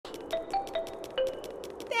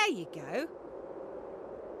There you go.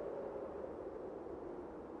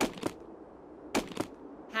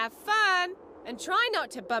 Have fun, and try not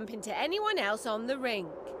to bump into anyone else on the rink.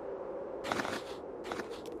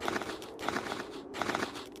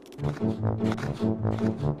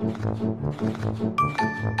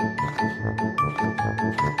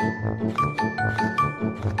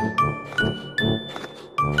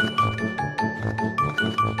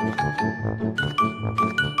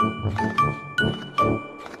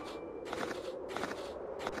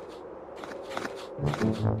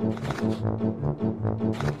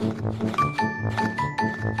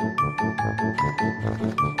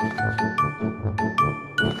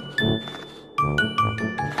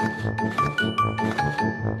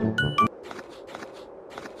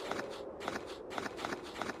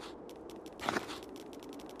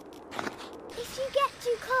 If you get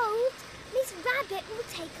too cold, Miss Rabbit will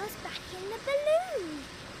take us back in the balloon.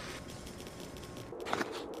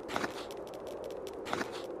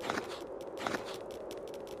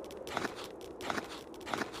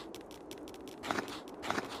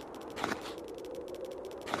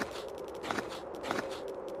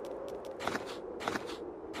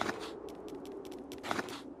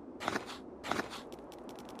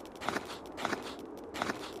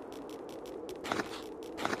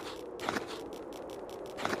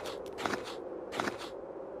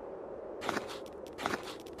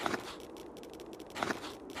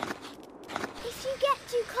 If you get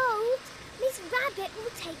too cold, Miss Rabbit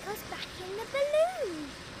will take us back in the balloon.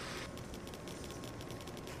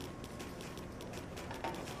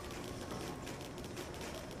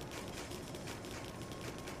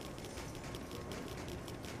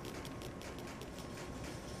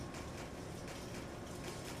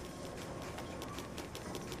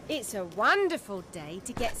 It's a wonderful day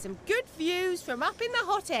to get some good views from up in the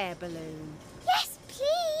hot air balloon. Yes,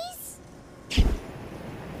 please.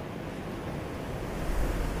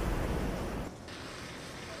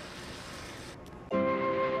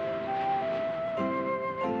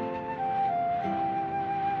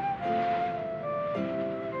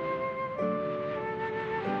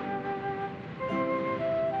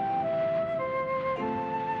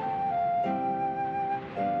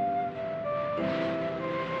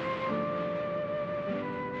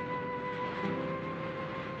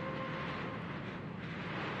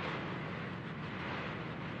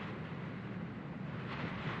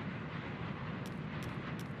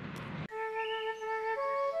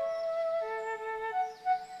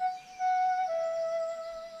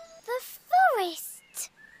 The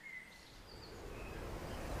forest.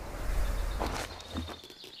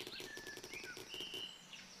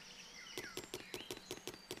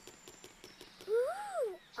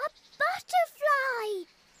 Ooh, a butterfly.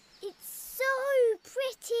 It's so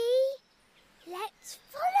pretty. Let's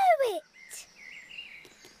follow it.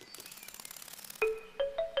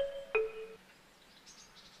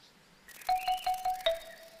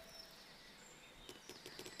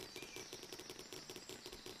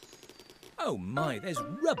 Oh my, there's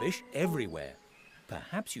rubbish everywhere.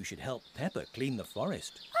 Perhaps you should help Peppa clean the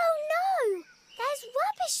forest. Oh no! There's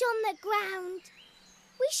rubbish on the ground.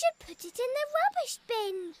 We should put it in the rubbish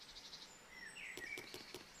bin.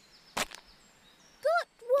 Got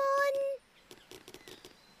one.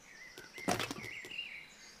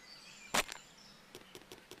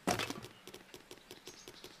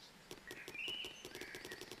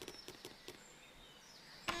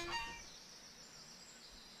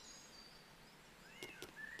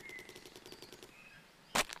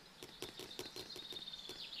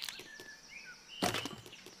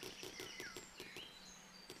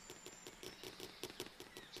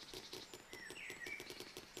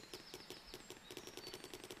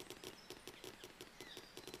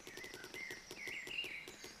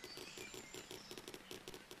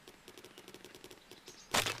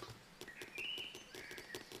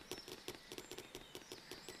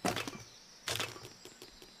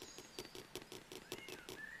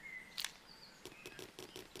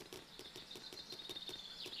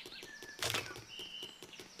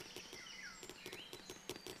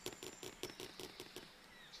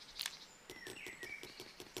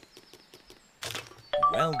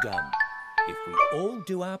 Well done. If we all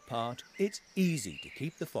do our part, it's easy to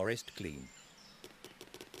keep the forest clean.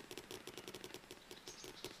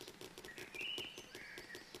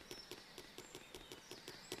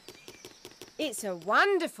 It's a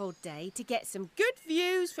wonderful day to get some good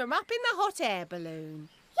views from up in the hot air balloon.